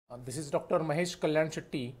This is Dr.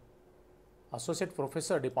 M.G.Kalyanshetti, Associate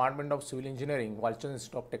Professor, Department of Civil Engineering, Walchand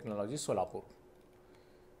Institute of Technology, Solapur.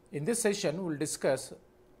 In this session, we will discuss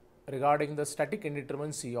regarding the static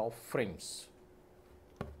indeterminacy of frames.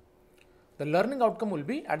 The learning outcome will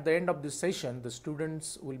be at the end of this session, the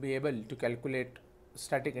students will be able to calculate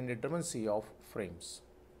static indeterminacy of frames.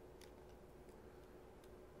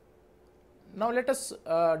 Now let us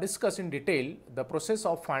discuss in detail the process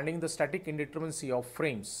of finding the static indeterminacy of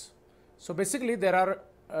frames. So basically there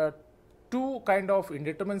are two kind of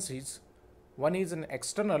indeterminacies. One is an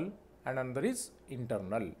external and another is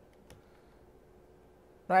internal.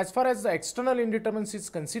 Now as far as the external indeterminacy is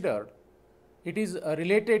considered, it is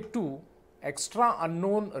related to extra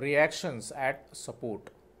unknown reactions at support.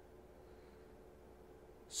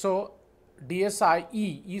 So DSI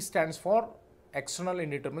E stands for external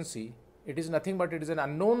indeterminacy. It is nothing but it is an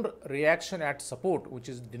unknown reaction at support, which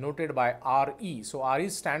is denoted by RE. So RE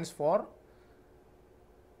stands for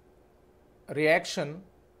reaction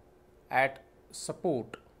at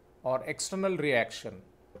support or external reaction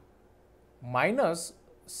minus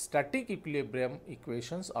static equilibrium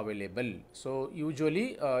equations available. So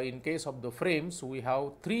usually in case of the frames, we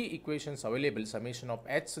have three equations available: summation of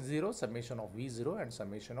H0, summation of V0 and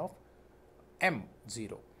summation of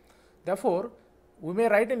M0. Therefore, we may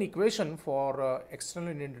write an equation for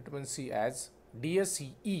external indeterminacy as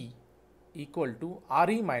DSE equal to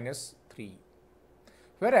RE minus 3.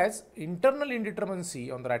 Whereas internal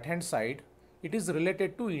indeterminacy on the right hand side, it is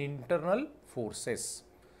related to internal forces.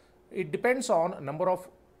 It depends on number of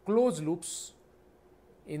closed loops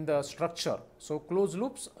in the structure. So closed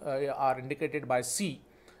loops are indicated by C,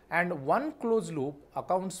 and one closed loop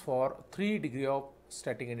accounts for 3 degrees of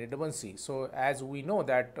static indeterminacy. So as we know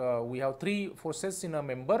that we have three forces in a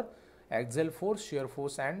member: axial force, shear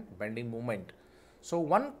force and bending moment. So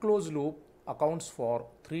one closed loop accounts for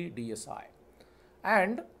 3 DSI,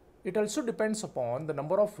 and it also depends upon the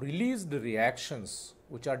number of released reactions,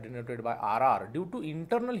 which are denoted by RR, due to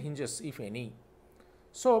internal hinges, if any.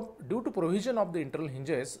 So due to provision of the internal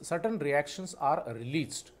hinges, certain reactions are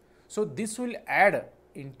released. So this will add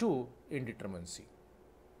into indeterminacy,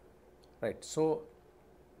 right? So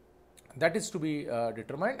that is to be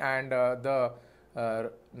determined, and the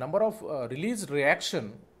number of released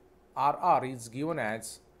reaction RR is given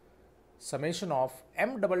as summation of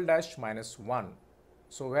M double dash minus 1.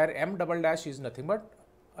 So where M double dash is nothing but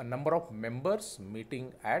a number of members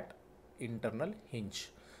meeting at internal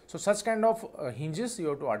hinge. So such kind of hinges you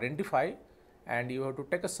have to identify, and you have to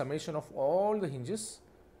take a summation of all the hinges,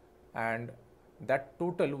 and that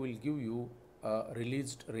total will give you a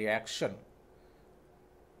released reaction.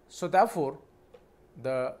 So therefore,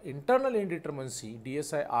 the internal indeterminacy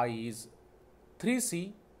DSI is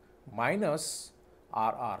 3C minus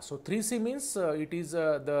RR. So 3C means it is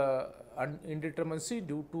the indeterminacy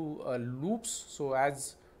due to loops. So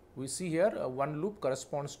as we see here, one loop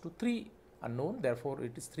corresponds to 3 unknown. Therefore,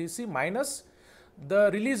 it is 3C minus the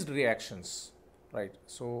released reactions, right?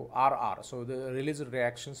 So RR. So the released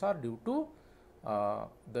reactions are due to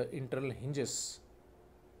the internal hinges.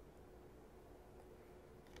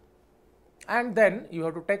 And then you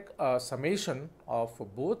have to take a summation of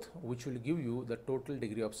both, which will give you the total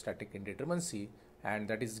degree of static indeterminacy, and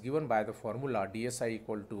that is given by the formula DSI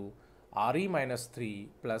equal to RE minus 3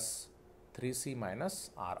 plus 3C minus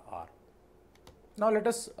RR. Now let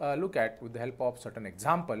us look at with the help of certain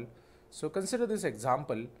example. So consider this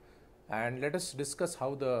example and let us discuss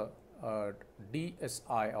how the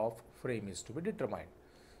DSI of frame is to be determined.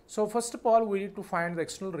 So first of all, we need to find the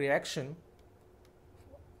external reaction,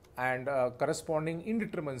 and corresponding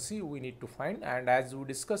indeterminacy we need to find, and as we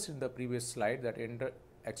discussed in the previous slide, that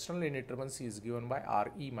external indeterminacy is given by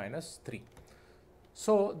RE minus 3.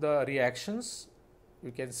 So the reactions,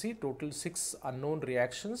 you can see total 6 unknown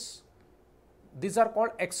reactions. These are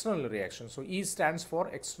called external reactions. So E stands for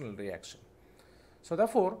external reaction. So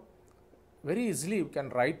therefore, very easily we can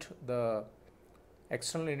write the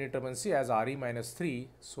external indeterminacy as RE minus 3.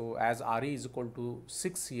 So as RE is equal to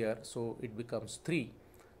 6 here, so it becomes 3.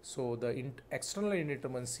 So the external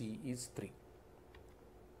indeterminacy is 3.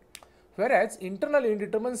 Whereas internal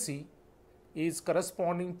indeterminacy is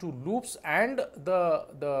corresponding to loops and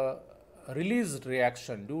the released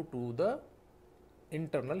reaction due to the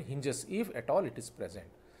internal hinges, if at all it is present.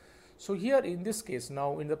 So here in this case,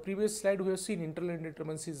 now in the previous slide we have seen internal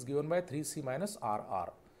indeterminacy is given by 3C minus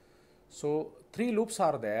RR. So 3 loops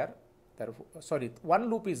are there. Sorry,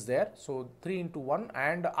 one loop is there, so 3 into 1,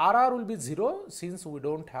 and RR will be 0 since we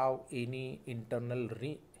don't have any internal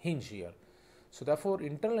hinge here. So therefore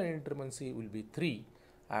internal indeterminacy will be 3,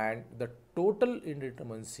 and the total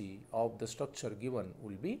indeterminacy of the structure given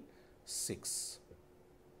will be 6.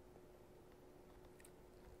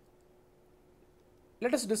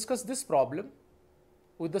 Let us discuss this problem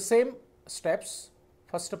with the same steps.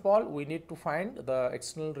 First of all, we need to find the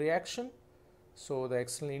external reaction. So the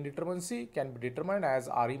external indeterminacy can be determined as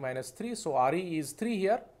Re minus 3. So Re is 3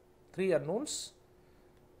 here, 3 unknowns,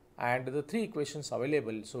 and the 3 equations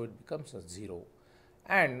available, so it becomes a 0.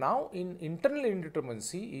 And now in internal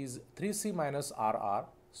indeterminacy is 3C minus RR.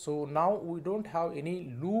 So now we don't have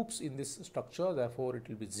any loops in this structure, therefore it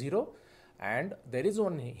will be 0, and there is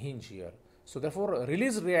one hinge here. So therefore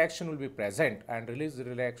release reaction will be present, and release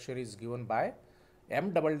reaction is given by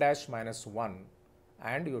M double dash minus 1,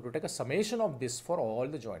 and you have to take a summation of this for all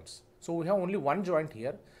the joints. So we have only one joint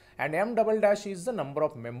here, and M double dash is the number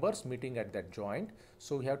of members meeting at that joint.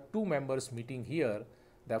 So we have 2 members meeting here,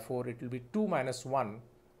 therefore it will be 2 minus 1,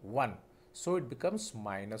 1. So it becomes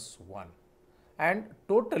minus 1, and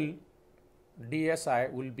total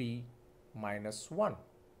DSI will be minus 1.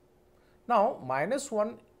 Now minus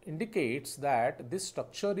 1 indicates that this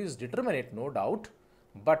structure is determinate, no doubt,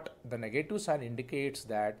 but the negative sign indicates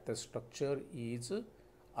that the structure is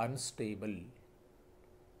unstable.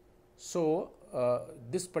 So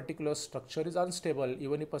this particular structure is unstable.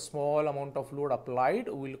 Even if a small amount of load applied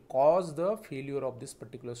will cause the failure of this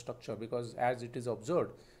particular structure, because as it is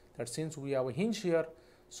observed that since we have a hinge here,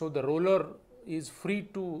 so the roller is free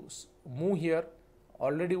to move here.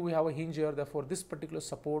 Already we have a hinge here, therefore this particular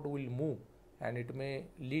support will move and it may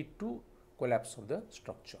lead to collapse of the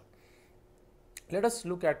structure. Let us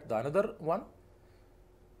look at the another one.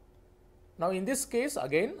 Now in this case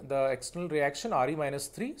again the external reaction Re minus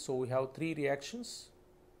 3. So we have 3 reactions.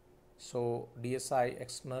 So DSI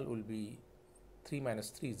external will be 3 minus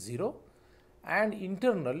 3 0, and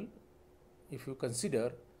internal, if you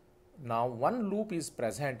consider, now one loop is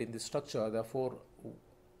present in the structure, therefore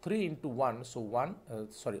 3 into 1, so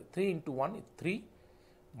 3 into 1 is 3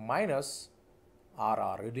 minus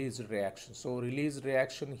RR, released reaction. So released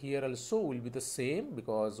reaction here also will be the same,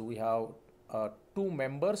 because we have 2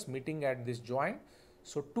 members meeting at this joint.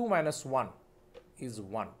 So 2 minus 1 is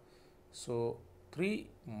 1. So 3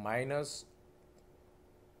 minus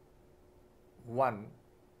 1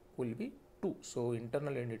 will be 2. So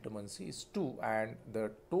internal indeterminacy is 2, and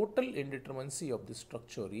the total indeterminacy of the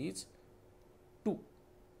structure is 2.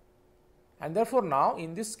 And therefore now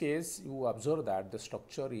in this case you observe that the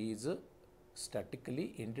structure is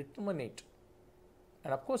statically indeterminate,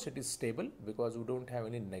 and of course it is stable because we don't have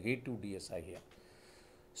any negative DSI here.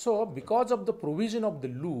 So because of the provision of the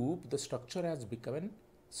loop, the structure has become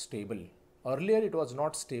stable. Earlier it was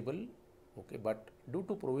not stable, okay, but due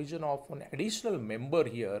to provision of an additional member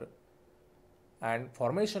here and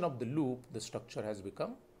formation of the loop, the structure has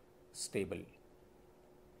become stable.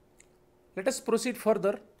 Let us proceed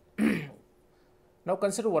further. Now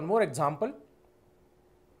consider one more example.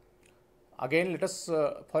 Again, let us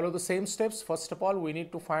follow the same steps. First of all, we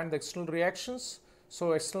need to find the external reactions.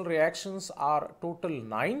 So external reactions are total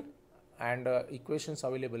 9, and equations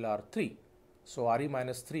available are 3. So Re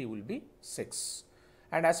minus 3 will be 6.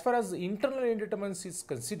 And as far as the internal indeterminacy is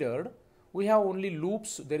considered, we have only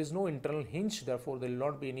loops. There is no internal hinge, therefore there will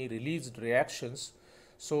not be any released reactions.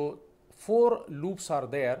 So 4 loops are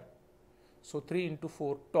there. So 3 into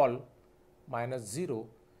 4, 12 minus 0.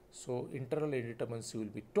 So internal indeterminacy will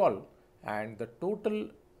be 12. And the total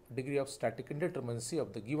degree of static indeterminacy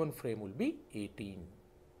of the given frame will be 18.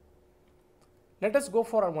 Let us go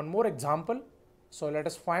for one more example. So let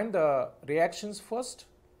us find the reactions first.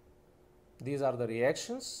 These are the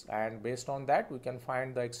reactions, and based on that we can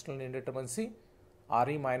find the external indeterminacy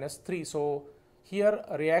Re minus 3. So here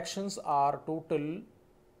reactions are total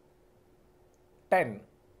 10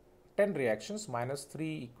 reactions minus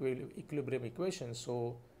 3 equilibrium equations.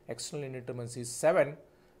 So external indeterminacy is 7.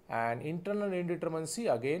 And internal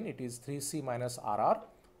indeterminacy again it is 3C minus RR.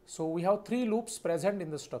 So we have 3 loops present in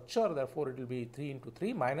the structure, therefore it will be 3 into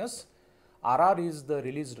 3 minus RR is the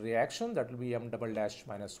released reaction, that will be M double dash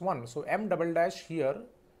minus 1. So M double dash here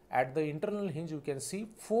at the internal hinge you can see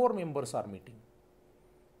 4 members are meeting.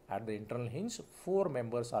 At the internal hinge 4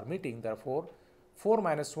 members are meeting, therefore 4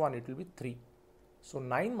 minus 1 it will be 3. So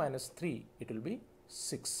 9 minus 3 it will be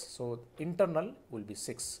 6. So internal will be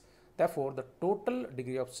 6. Therefore, the total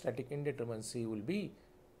degree of static indeterminacy will be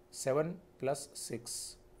 7 plus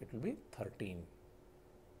 6, it will be 13.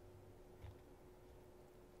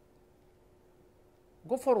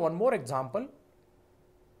 Go for one more example.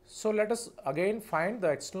 So let us again find the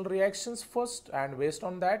external reactions first, and based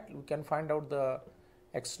on that we can find out the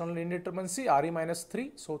external indeterminacy Re minus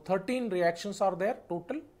 3. So 13 reactions are there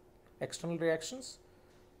total, external reactions.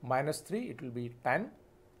 minus 3, it will be 10.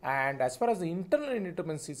 And as far as the internal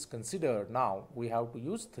indeterminacy is considered, now we have to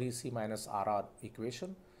use 3C minus RR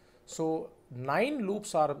equation. So 9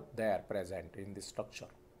 loops are there present in this structure.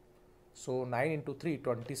 So 9 into 3,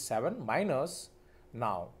 27 minus,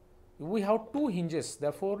 now we have two hinges,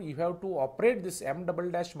 therefore you have to operate this m double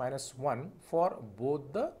dash minus 1 for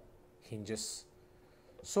both the hinges.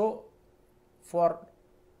 So for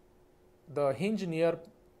the hinge near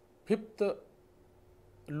fifth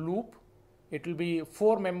loop, it will be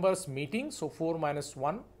 4 members meeting, so 4 minus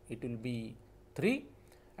 1, it will be 3,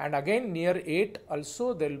 and again near 8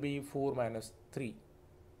 also there will be 4 minus 3,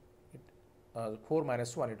 4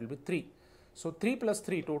 minus 1, it will be 3. So 3 plus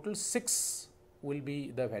 3, total 6 will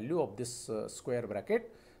be the value of this square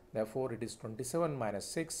bracket, therefore it is 27 minus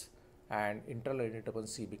 6 and internal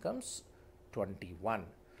indeterminacy becomes 21.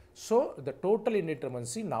 So the total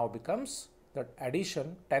indeterminacy now becomes, that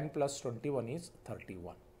addition 10 plus 21 is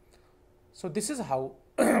 31. So this is how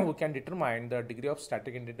we can determine the degree of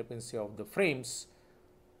static indeterminacy of the frames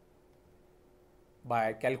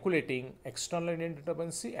by calculating external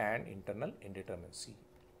indeterminacy and internal indeterminacy.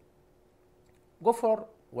 Go for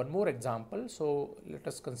one more example. So let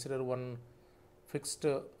us consider one fixed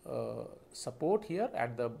support here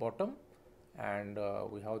at the bottom, and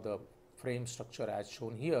we have the frame structure as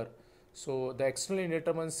shown here. So the external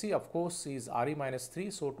indeterminacy of course is Re minus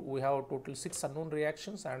 3. So we have total 6 unknown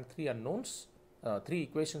reactions and 3 unknowns, 3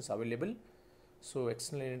 equations available. So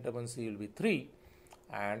external indeterminacy will be 3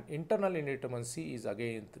 and internal indeterminacy is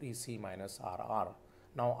again 3C minus RR.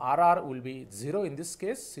 Now RR will be 0 in this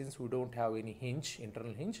case since we don't have any hinge,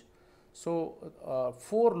 internal hinge. So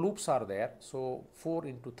 4 loops are there. So 4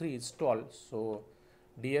 into 3 is 12. So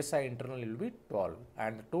DSI internal will be 12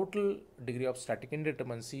 and the total degree of static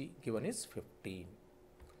indeterminacy given is 15.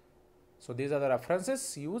 So these are the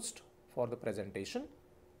references used for the presentation.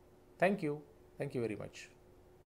 Thank you. Thank you very much.